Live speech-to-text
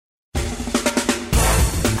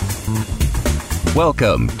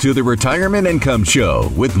Welcome to the Retirement Income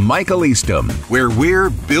Show with Michael Eastham, where we're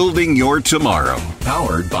building your tomorrow.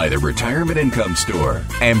 Powered by the Retirement Income Store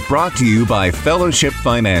and brought to you by Fellowship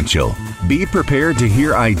Financial. Be prepared to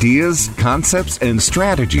hear ideas, concepts, and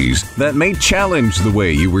strategies that may challenge the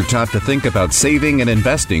way you were taught to think about saving and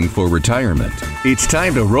investing for retirement. It's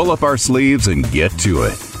time to roll up our sleeves and get to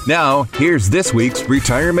it. Now, here's this week's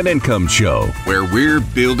Retirement Income Show, where we're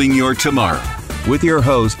building your tomorrow, with your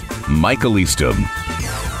host, Michael Eastham.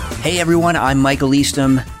 Hey everyone, I'm Michael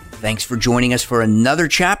Eastham. Thanks for joining us for another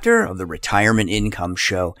chapter of the Retirement Income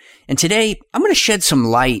Show. And today, I'm going to shed some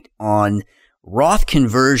light on Roth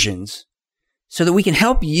conversions so that we can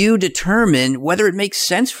help you determine whether it makes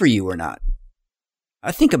sense for you or not.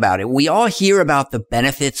 Think about it. We all hear about the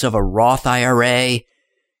benefits of a Roth IRA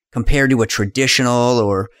compared to a traditional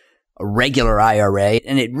or a regular IRA.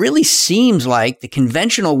 And it really seems like the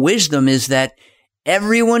conventional wisdom is that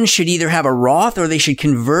everyone should either have a Roth or they should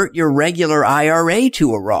convert your regular IRA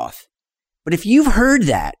to a Roth. But if you've heard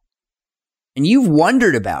that and you've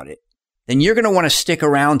wondered about it, then you're going to want to stick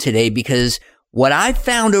around today, because what I've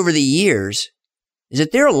found over the years is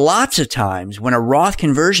that there are lots of times when a Roth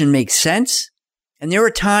conversion makes sense, and there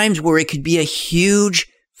are times where it could be a huge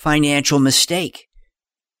financial mistake.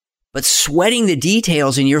 But sweating the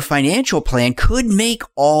details in your financial plan could make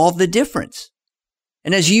all the difference.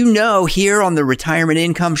 And as you know, here on the Retirement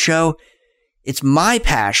Income Show, it's my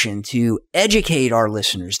passion to educate our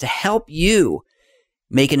listeners, to help you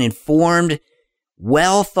make an informed,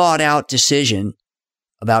 well thought out decision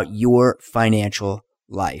about your financial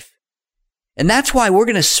life. And that's why we're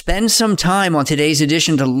going to spend some time on today's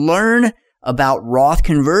edition to learn about Roth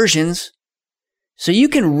conversions so you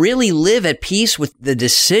can really live at peace with the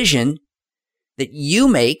decision that you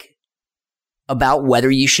make about whether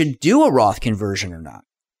you should do a Roth conversion or not,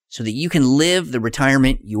 so that you can live the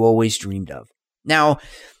retirement you always dreamed of. Now,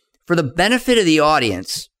 for the benefit of the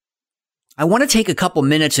audience, I want to take a couple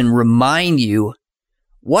minutes and remind you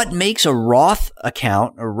what makes a Roth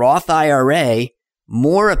account, a Roth IRA,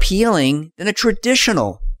 more appealing than a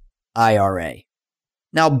traditional IRA.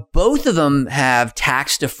 Now, both of them have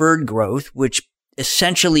tax-deferred growth, which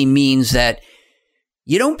essentially means that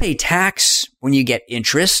you don't pay tax when you get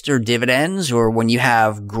interest or dividends, or when you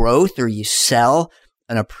have growth or you sell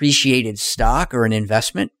an appreciated stock or an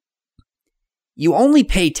investment. You only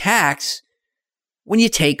pay tax when you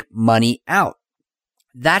take money out.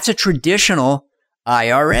 That's a traditional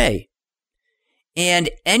IRA. And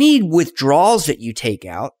any withdrawals that you take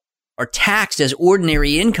out are taxed as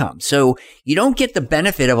ordinary income. So you don't get the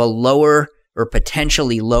benefit of a lower or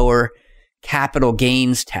potentially lower capital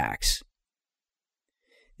gains tax.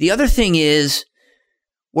 The other thing is,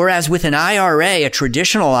 whereas with an IRA, a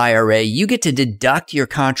traditional IRA, you get to deduct your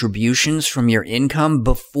contributions from your income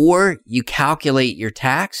before you calculate your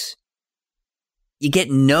tax, you get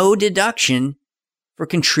no deduction for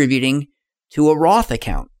contributing to a Roth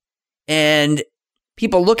account. And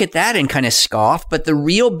people look at that and kind of scoff, but the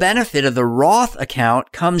real benefit of the Roth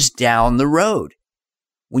account comes down the road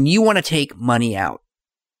when you want to take money out.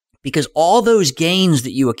 Because all those gains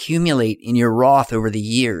that you accumulate in your Roth over the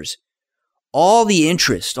years, all the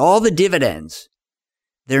interest, all the dividends,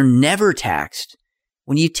 they're never taxed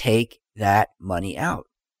when you take that money out.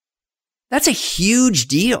 That's a huge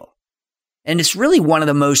deal. And it's really one of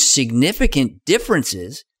the most significant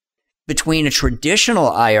differences between a traditional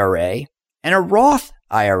IRA and a Roth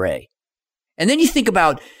IRA. And then you think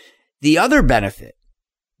about the other benefit,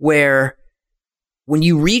 where when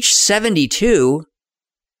you reach 72,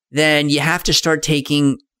 then you have to start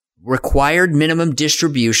taking required minimum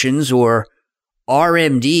distributions, or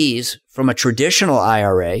RMDs, from a traditional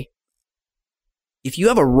IRA. If you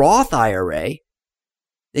have a Roth IRA,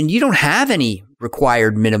 then you don't have any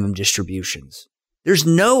required minimum distributions. There's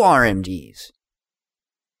no RMDs.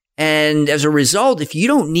 And as a result, if you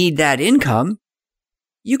don't need that income,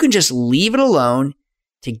 you can just leave it alone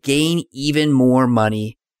to gain even more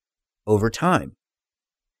money over time.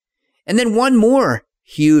 And then one more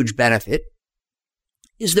huge benefit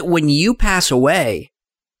is that when you pass away,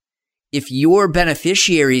 if your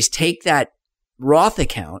beneficiaries take that Roth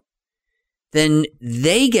account, then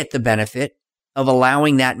they get the benefit of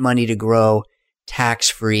allowing that money to grow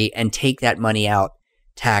tax-free and take that money out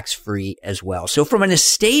tax-free as well. So from an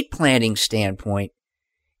estate planning standpoint,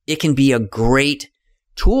 it can be a great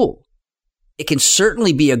tool. It can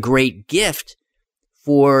certainly be a great gift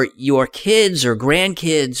for your kids or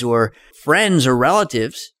grandkids or friends or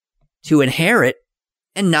relatives to inherit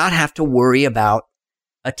and not have to worry about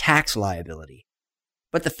a tax liability.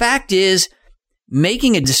 But the fact is,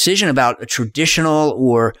 making a decision about a traditional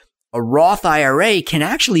or a Roth IRA can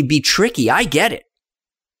actually be tricky. I get it.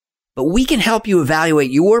 But we can help you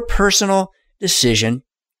evaluate your personal decision,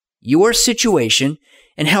 your situation,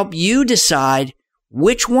 and help you decide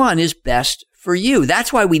which one is best for you.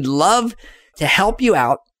 That's why we'd love to help you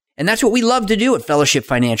out. And that's what we love to do at Fellowship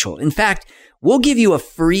Financial. In fact, we'll give you a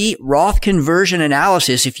free Roth conversion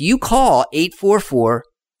analysis if you call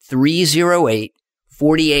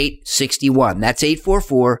 844-308-4861. That's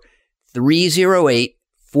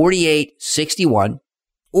 844-308-4861.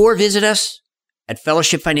 Or visit us at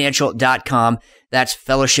fellowshipfinancial.com. That's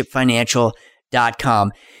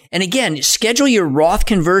fellowshipfinancial.com. And again, schedule your Roth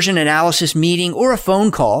conversion analysis meeting or a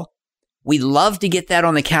phone call. We'd love to get that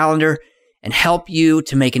on the calendar and help you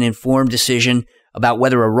to make an informed decision about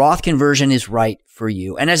whether a Roth conversion is right for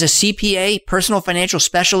you. And as a CPA, personal financial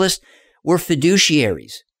specialist, we're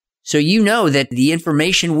fiduciaries. So you know that the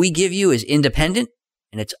information we give you is independent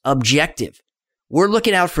and it's objective. We're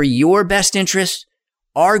looking out for your best interests.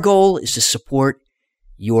 Our goal is to support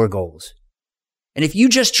your goals. And if you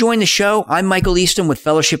just joined the show, I'm Michael Eastham with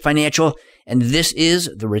Fellowship Financial, and this is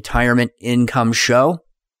the Retirement Income Show.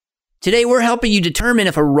 Today, we're helping you determine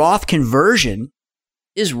if a Roth conversion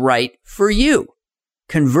is right for you.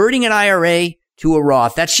 Converting an IRA to a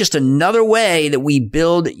Roth, that's just another way that we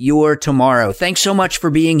build your tomorrow. Thanks so much for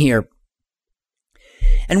being here.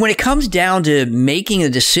 And when it comes down to making a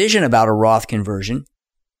decision about a Roth conversion,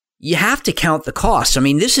 you have to count the costs. I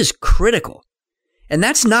mean, this is critical. And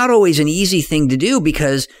that's not always an easy thing to do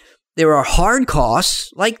because there are hard costs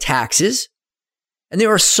like taxes, and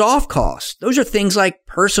there are soft costs. Those are things like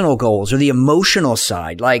personal goals or the emotional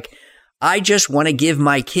side. Like, I just want to give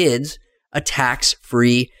my kids a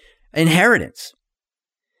tax-free inheritance.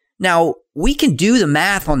 Now, we can do the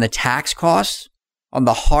math on the tax costs, on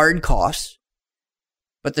the hard costs,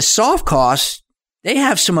 but the soft costs, they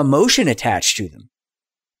have some emotion attached to them.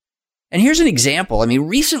 And here's an example. I mean,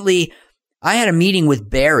 recently I had a meeting with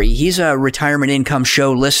Barry. He's a Retirement Income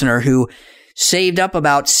Show listener who saved up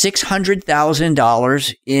about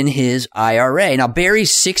 $600,000 in his IRA. Now,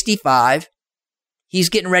 Barry's 65. He's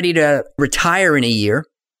getting ready to retire in a year,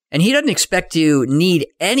 and he doesn't expect to need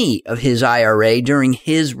any of his IRA during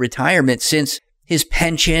his retirement since his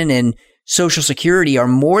pension and Social Security are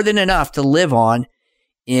more than enough to live on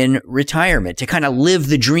in retirement, to kind of live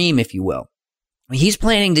the dream, if you will. He's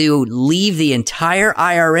planning to leave the entire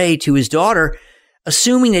IRA to his daughter,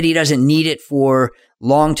 assuming that he doesn't need it for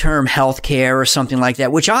long-term health care or something like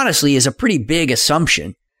that, which honestly is a pretty big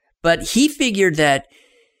assumption. But he figured that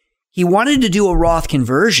he wanted to do a Roth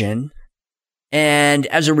conversion, and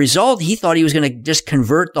as a result, he thought he was going to just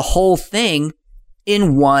convert the whole thing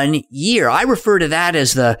in 1 year. I refer to that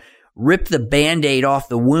as the rip the Band-Aid off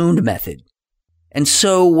the wound method. And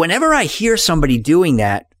so whenever I hear somebody doing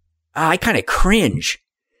that, I kind of cringe.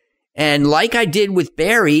 And like I did with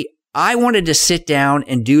Barry, I wanted to sit down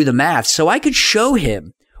and do the math so I could show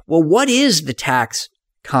him, well, what is the tax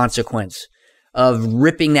consequence of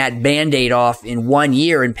ripping that Band-Aid off in 1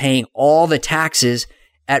 year and paying all the taxes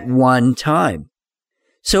at one time?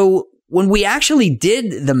 So when we actually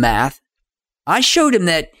did the math, I showed him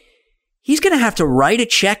that he's going to have to write a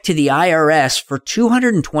check to the IRS for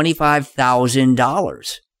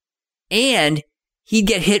 $225,000. And he'd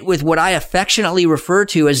get hit with what I affectionately refer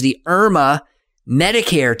to as the IRMA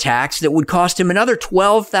Medicare tax that would cost him another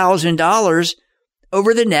 $12,000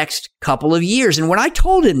 over the next couple of years. And when I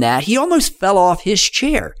told him that, he almost fell off his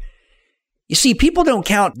chair. You see, people don't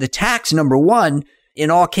count the tax, number one, in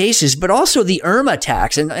all cases, but also the IRMA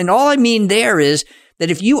tax. And all I mean there is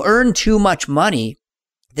that if you earn too much money,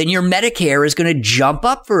 then your Medicare is going to jump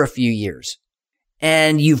up for a few years.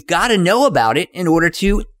 And you've got to know about it in order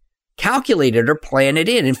to calculate it or plan it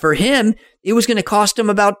in. And for him, it was going to cost him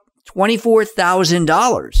about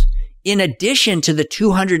 $24,000 in addition to the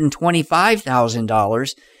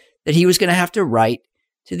 $225,000 that he was going to have to write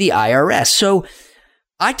to the IRS. So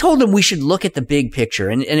I told him we should look at the big picture.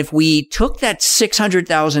 And if we took that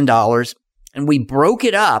 $600,000 and we broke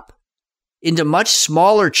it up into much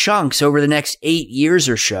smaller chunks over the next 8 years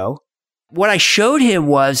or so, what I showed him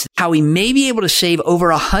was how he may be able to save over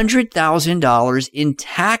 $100,000 in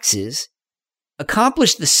taxes,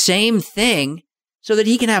 accomplish the same thing so that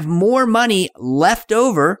he can have more money left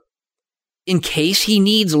over in case he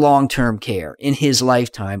needs long-term care in his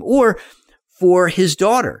lifetime or for his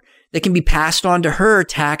daughter that can be passed on to her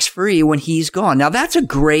tax-free when he's gone. Now, that's a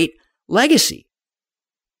great legacy.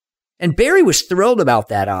 And Barry was thrilled about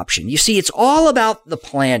that option. You see, it's all about the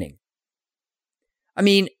planning. I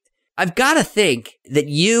mean, I've got to think that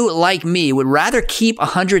you, like me, would rather keep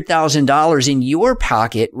 $100,000 in your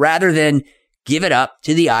pocket rather than give it up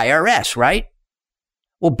to the IRS, right?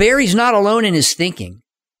 Well, Barry's not alone in his thinking,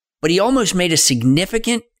 but he almost made a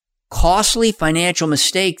significant, costly financial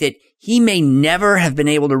mistake that he may never have been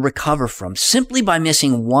able to recover from simply by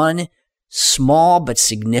missing one small but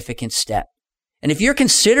significant step. And if you're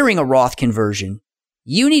considering a Roth conversion,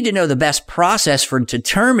 you need to know the best process for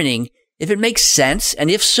determining if it makes sense,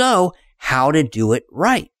 and if so, how to do it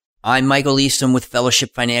right. I'm Michael Eastham with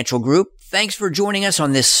Fellowship Financial Group. Thanks for joining us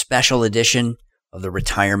on this special edition of the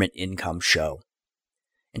Retirement Income Show.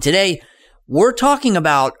 And today, we're talking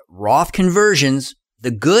about Roth conversions,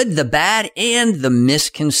 the good, the bad, and the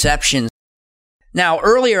misconceptions. Now,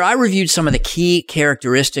 earlier, I reviewed some of the key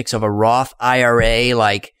characteristics of a Roth IRA,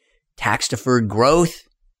 like tax-deferred growth,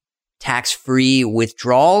 tax-free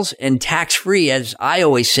withdrawals, and tax-free, as I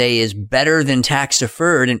always say, is better than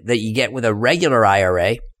tax-deferred that you get with a regular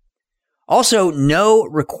IRA. Also, no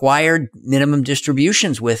required minimum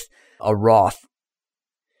distributions with a Roth.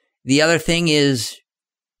 The other thing is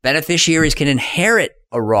beneficiaries can inherit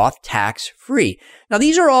a Roth tax-free. Now,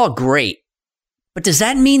 these are all great, but does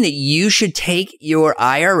that mean that you should take your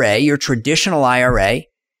IRA, your traditional IRA,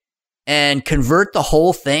 and convert the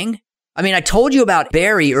whole thing? I mean, I told you about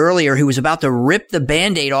Barry earlier, who was about to rip the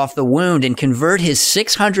Band-Aid off the wound and convert his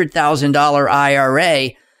 $600,000 IRA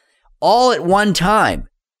all at one time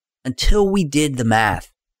until we did the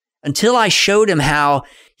math, until I showed him how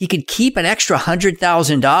he could keep an extra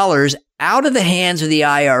 $100,000 out of the hands of the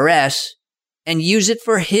IRS and use it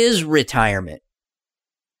for his retirement.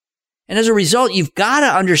 And as a result, you've got to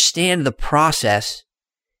understand the process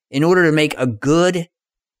in order to make a good,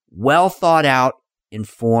 well thought out,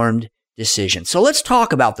 informed decision. So let's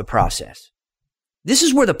talk about the process. This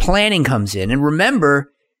is where the planning comes in. And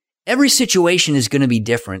remember, every situation is going to be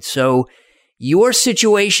different. So your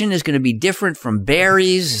situation is going to be different from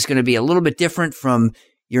Barry's. It's going to be a little bit different from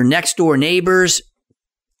your next door neighbors,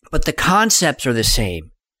 but the concepts are the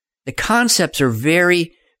same. The concepts are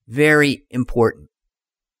very, very important.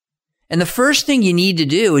 And the first thing you need to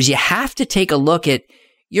do is you have to take a look at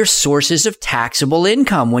your sources of taxable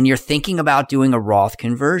income when you're thinking about doing a Roth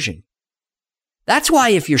conversion. That's why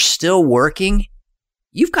if you're still working,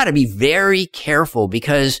 you've got to be very careful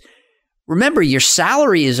because remember, your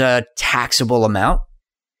salary is a taxable amount.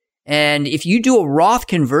 And if you do a Roth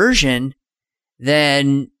conversion,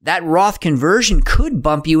 then that Roth conversion could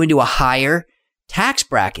bump you into a higher tax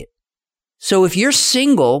bracket. So if you're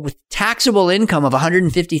single with taxable income of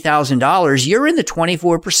 $150,000, you're in the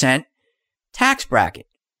 24% tax bracket.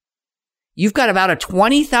 You've got about a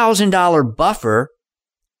 $20,000 buffer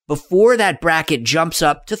before that bracket jumps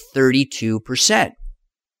up to 32%.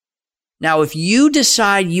 Now, if you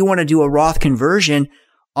decide you want to do a Roth conversion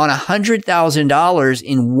on $100,000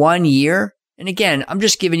 in 1 year, and again, I'm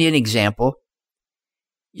just giving you an example,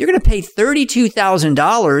 you're going to pay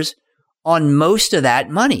 $32,000 on most of that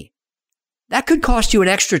money. That could cost you an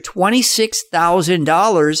extra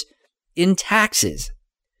 $26,000 in taxes.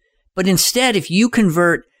 But instead, if you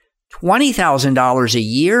convert $20,000 a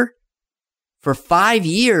year for 5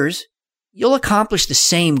 years, you'll accomplish the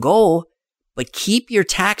same goal, but keep your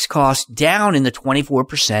tax costs down in the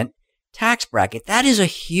 24% tax bracket. That is a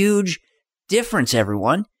huge difference,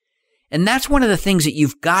 everyone. And that's one of the things that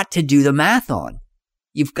you've got to do the math on.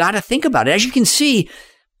 You've got to think about it. As you can see,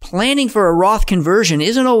 planning for a Roth conversion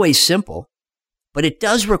isn't always simple, but it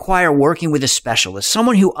does require working with a specialist,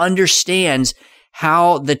 someone who understands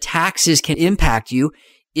how the taxes can impact you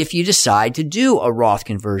if you decide to do a Roth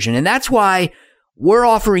conversion. And that's why we're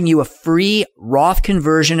offering you a free Roth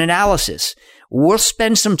conversion analysis. We'll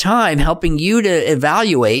spend some time helping you to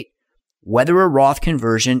evaluate whether a Roth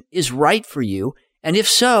conversion is right for you, and if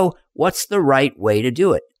so, what's the right way to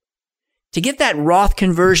do it. To get that Roth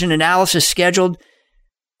conversion analysis scheduled,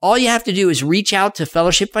 all you have to do is reach out to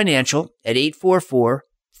Fellowship Financial at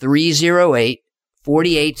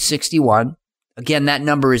 844-308-4861. Again, that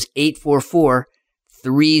number is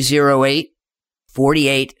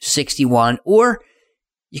 844-308-4861. Or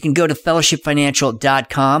you can go to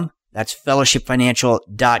fellowshipfinancial.com. That's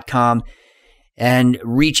fellowshipfinancial.com and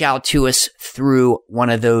reach out to us through one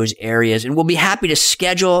of those areas. And we'll be happy to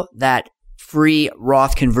schedule that free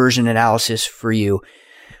Roth conversion analysis for you.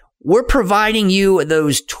 We're providing you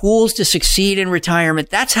those tools to succeed in retirement.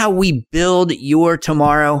 That's how we build your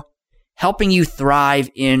tomorrow, helping you thrive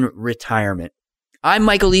in retirement. I'm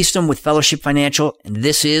Michael Eastham with Fellowship Financial, and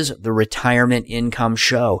this is the Retirement Income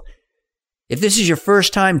Show. If this is your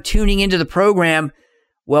first time tuning into the program,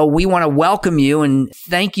 well, we want to welcome you and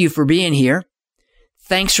thank you for being here.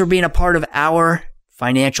 Thanks for being a part of our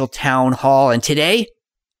financial town hall. And today,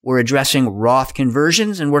 we're addressing Roth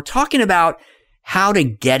conversions, and we're talking about how to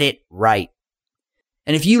get it right.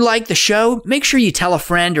 And if you like the show, make sure you tell a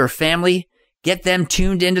friend or family, get them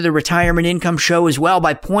tuned into the Retirement Income Show as well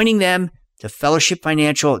by pointing them to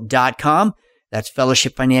fellowshipfinancial.com. That's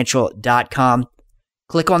fellowshipfinancial.com.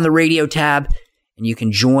 Click on the radio tab and you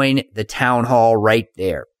can join the town hall right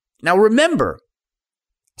there. Now remember,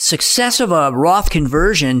 success of a Roth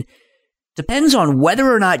conversion depends on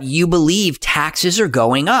whether or not you believe taxes are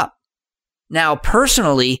going up. Now,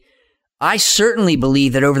 personally, I certainly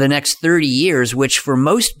believe that over the next 30 years, which for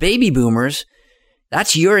most baby boomers,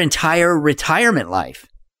 that's your entire retirement life,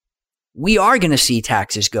 we are going to see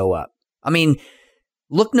taxes go up. I mean,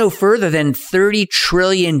 look no further than $30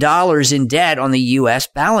 trillion in debt on the U.S.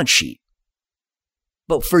 balance sheet.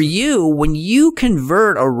 But for you, when you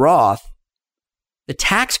convert a Roth, the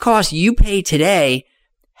tax cost you pay today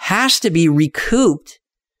has to be recouped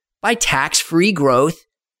by tax-free growth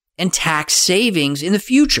and tax savings in the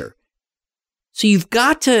future. So you've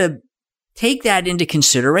got to take that into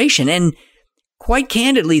consideration. And quite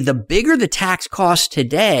candidly, the bigger the tax cost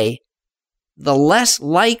today, the less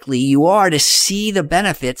likely you are to see the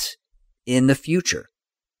benefits in the future.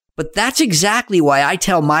 But that's exactly why I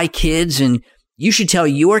tell my kids, and you should tell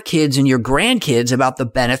your kids and your grandkids about the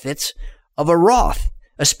benefits of a Roth,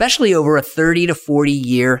 especially over a 30 to 40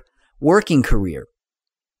 year working career.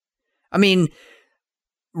 I mean,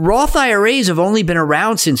 Roth IRAs have only been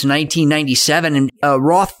around since 1997, and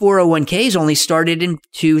Roth 401ks only started in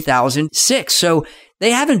 2006. So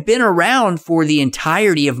they haven't been around for the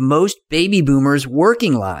entirety of most baby boomers'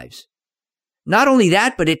 working lives. Not only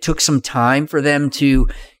that, but it took some time for them to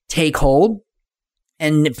take hold.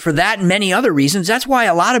 And for that and many other reasons, that's why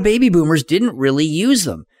a lot of baby boomers didn't really use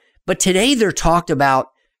them. But today they're talked about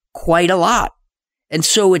quite a lot. And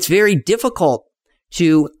so it's very difficult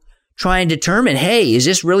to try and determine, hey, is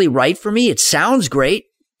this really right for me? It sounds great.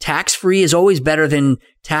 Tax-free is always better than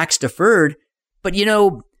tax-deferred. But, you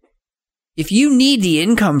know, if you need the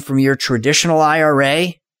income from your traditional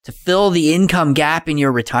IRA to fill the income gap in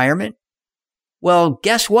your retirement, well,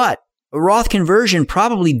 guess what? A Roth conversion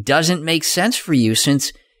probably doesn't make sense for you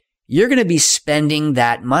since you're going to be spending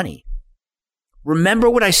that money. Remember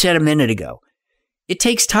what I said a minute ago. It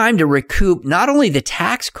takes time to recoup not only the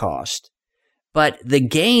tax cost, but the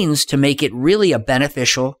gains to make it really a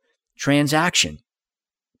beneficial transaction.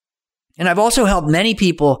 And I've also helped many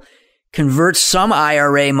people convert some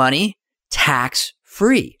IRA money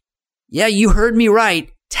tax-free. Yeah, you heard me right,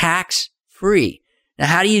 tax-free. Now,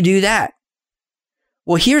 how do you do that?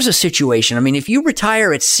 Well, here's a situation. I mean, if you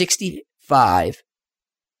retire at 65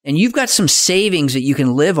 and you've got some savings that you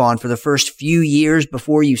can live on for the first few years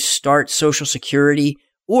before you start Social Security,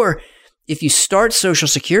 or if you start Social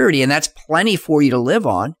Security and that's plenty for you to live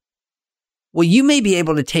on, well, you may be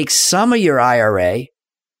able to take some of your IRA,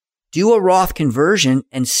 do a Roth conversion,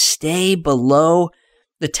 and stay below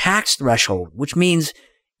the tax threshold, which means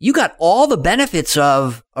you got all the benefits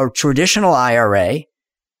of a traditional IRA,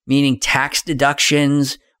 meaning tax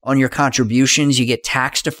deductions on your contributions, you get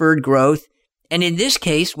tax-deferred growth. And in this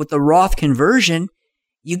case, with the Roth conversion,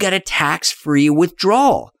 you get a tax-free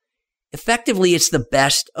withdrawal. Effectively, it's the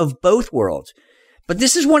best of both worlds. But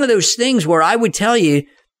this is one of those things where I would tell you,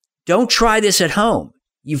 don't try this at home.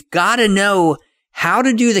 You've got to know how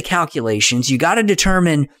to do the calculations. You got to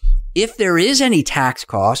determine if there is any tax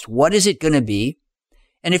cost, what is it going to be?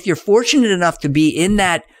 And if you're fortunate enough to be in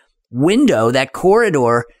that window, that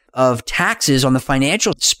corridor of taxes on the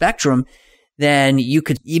financial spectrum, then you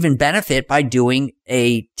could even benefit by doing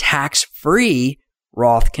a tax-free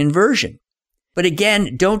Roth conversion. But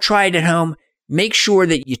again, don't try it at home. Make sure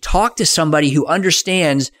that you talk to somebody who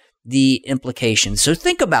understands the implications. So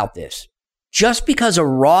think about this. Just because a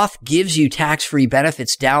Roth gives you tax-free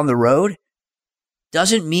benefits down the road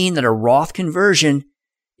doesn't mean that a Roth conversion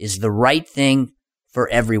is the right thing for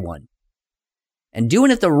everyone. And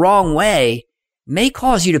doing it the wrong way may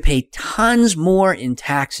cause you to pay tons more in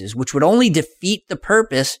taxes, which would only defeat the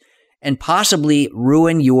purpose and possibly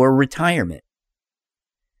ruin your retirement.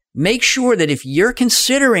 Make sure that if you're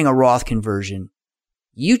considering a Roth conversion,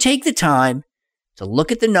 you take the time to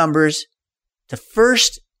look at the numbers, to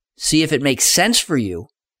first see if it makes sense for you,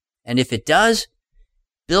 and if it does,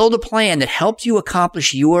 build a plan that helps you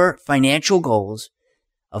accomplish your financial goals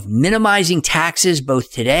of minimizing taxes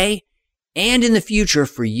both today and in the future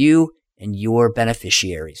for you and your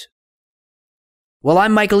beneficiaries. Well,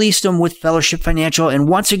 I'm Michael Eastham with Fellowship Financial, and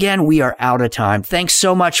once again, we are out of time. Thanks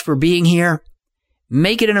so much for being here.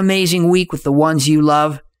 Make it an amazing week with the ones you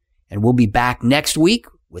love, and we'll be back next week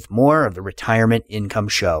with more of the Retirement Income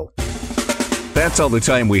Show. That's all the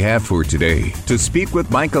time we have for today. To speak with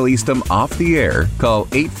Michael Eastham off the air, call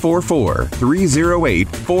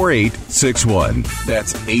 844-308-4861.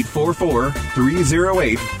 That's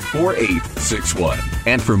 844-308-4861.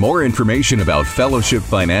 And for more information about Fellowship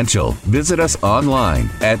Financial, visit us online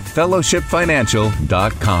at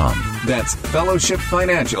fellowshipfinancial.com. That's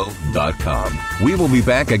fellowshipfinancial.com. We will be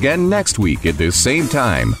back again next week at this same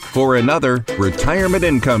time for another Retirement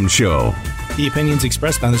Income Show. The opinions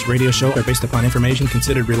expressed on this radio show are based upon information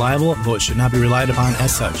considered reliable, though it should not be relied upon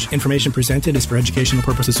as such. Information presented is for educational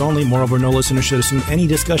purposes only. Moreover, no listener should assume any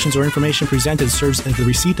discussions or information presented serves as the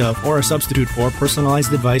receipt of or a substitute for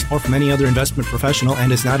personalized advice or from any other investment professional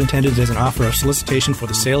and is not intended as an offer of solicitation for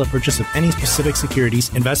the sale or purchase of any specific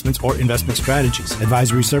securities, investments, or investment strategies.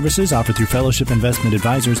 Advisory services offered through Fellowship Investment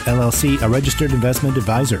Advisors, LLC, a registered investment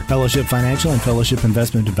advisor. Fellowship Financial and Fellowship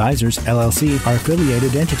Investment Advisors, LLC, are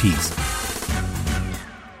affiliated entities.